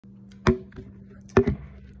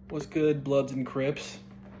What's good, Bloods and Crips?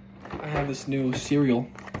 I have this new cereal,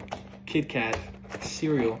 KitKat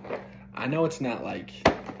cereal. I know it's not like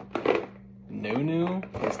new,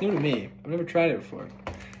 but it's new to me. I've never tried it before,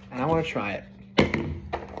 and I want to try it.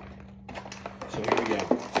 So here we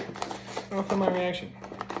go. I don't feel my reaction.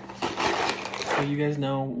 So you guys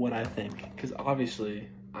know what I think, because obviously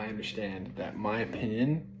I understand that my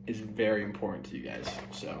opinion is very important to you guys.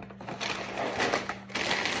 So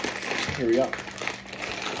here we go.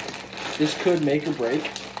 This could make or break.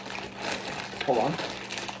 Hold on.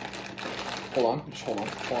 Hold on. Just hold on.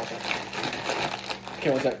 Hold on a second.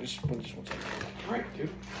 Okay, one sec. Just one second. All right,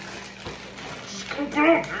 dude. Just calm down,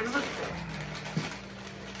 man.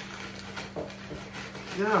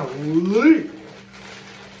 Golly.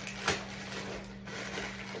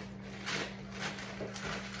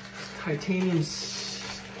 Titanium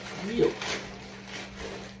steel.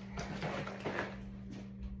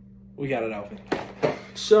 We got it out.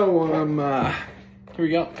 So, here we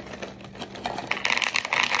go.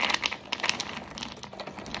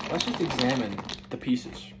 Let's just examine the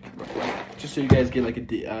pieces real quick, just so you guys get like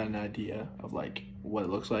an idea of like what it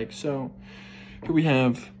looks like. So, here we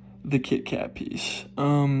have the KitKat piece.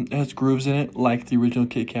 It has grooves in it, like the original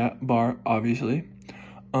KitKat bar, obviously.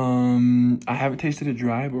 I haven't tasted it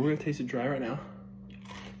dry, but we're gonna taste it dry right now.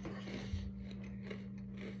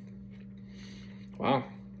 Wow.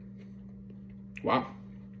 Wow.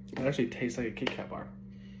 It actually tastes like a KitKat bar.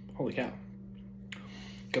 Holy cow.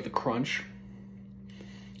 Got the crunch.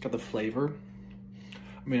 Got the flavor.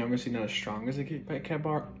 I mean, obviously not as strong as a KitKat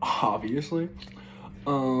bar, obviously.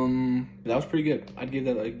 But that was pretty good. I'd give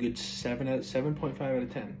that a good 7.5 out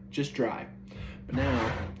of 10. Just dry. But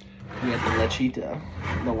now, we got the lechita.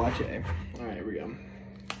 The leche. Alright, here we go.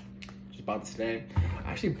 Just bought this today.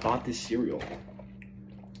 I actually bought this cereal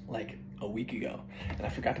like a week ago, and I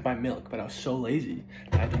forgot to buy milk, but I was so lazy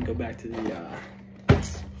I didn't go back to the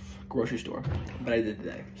grocery store, but I did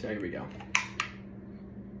today. So here we go.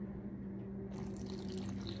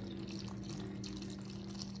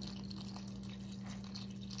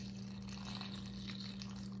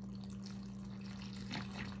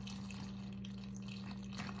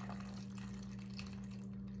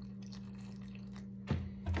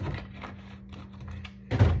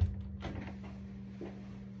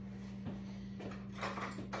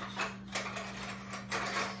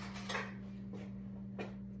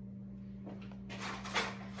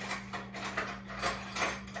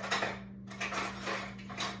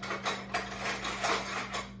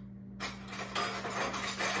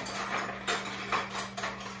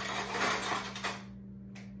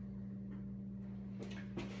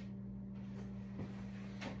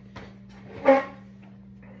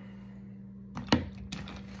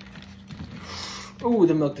 Ooh,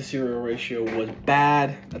 the milk to cereal ratio was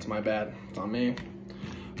bad. That's my bad. It's on me.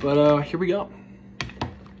 But here we go.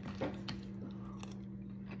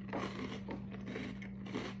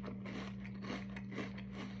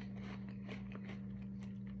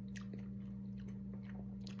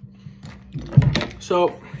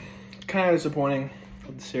 So, kind of disappointing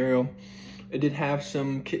with the cereal. It did have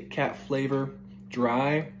some KitKat flavor,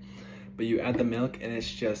 dry, but you add the milk and it's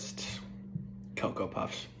just Cocoa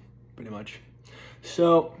Puffs, pretty much.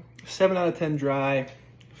 So, 7 out of 10 dry,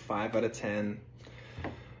 5 out of 10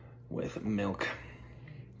 with milk.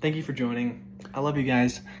 Thank you for joining. I love you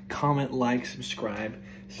guys. Comment, like, subscribe.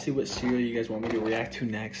 See what cereal you guys want me to react to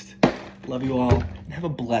next. Love you all, and have a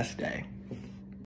blessed day.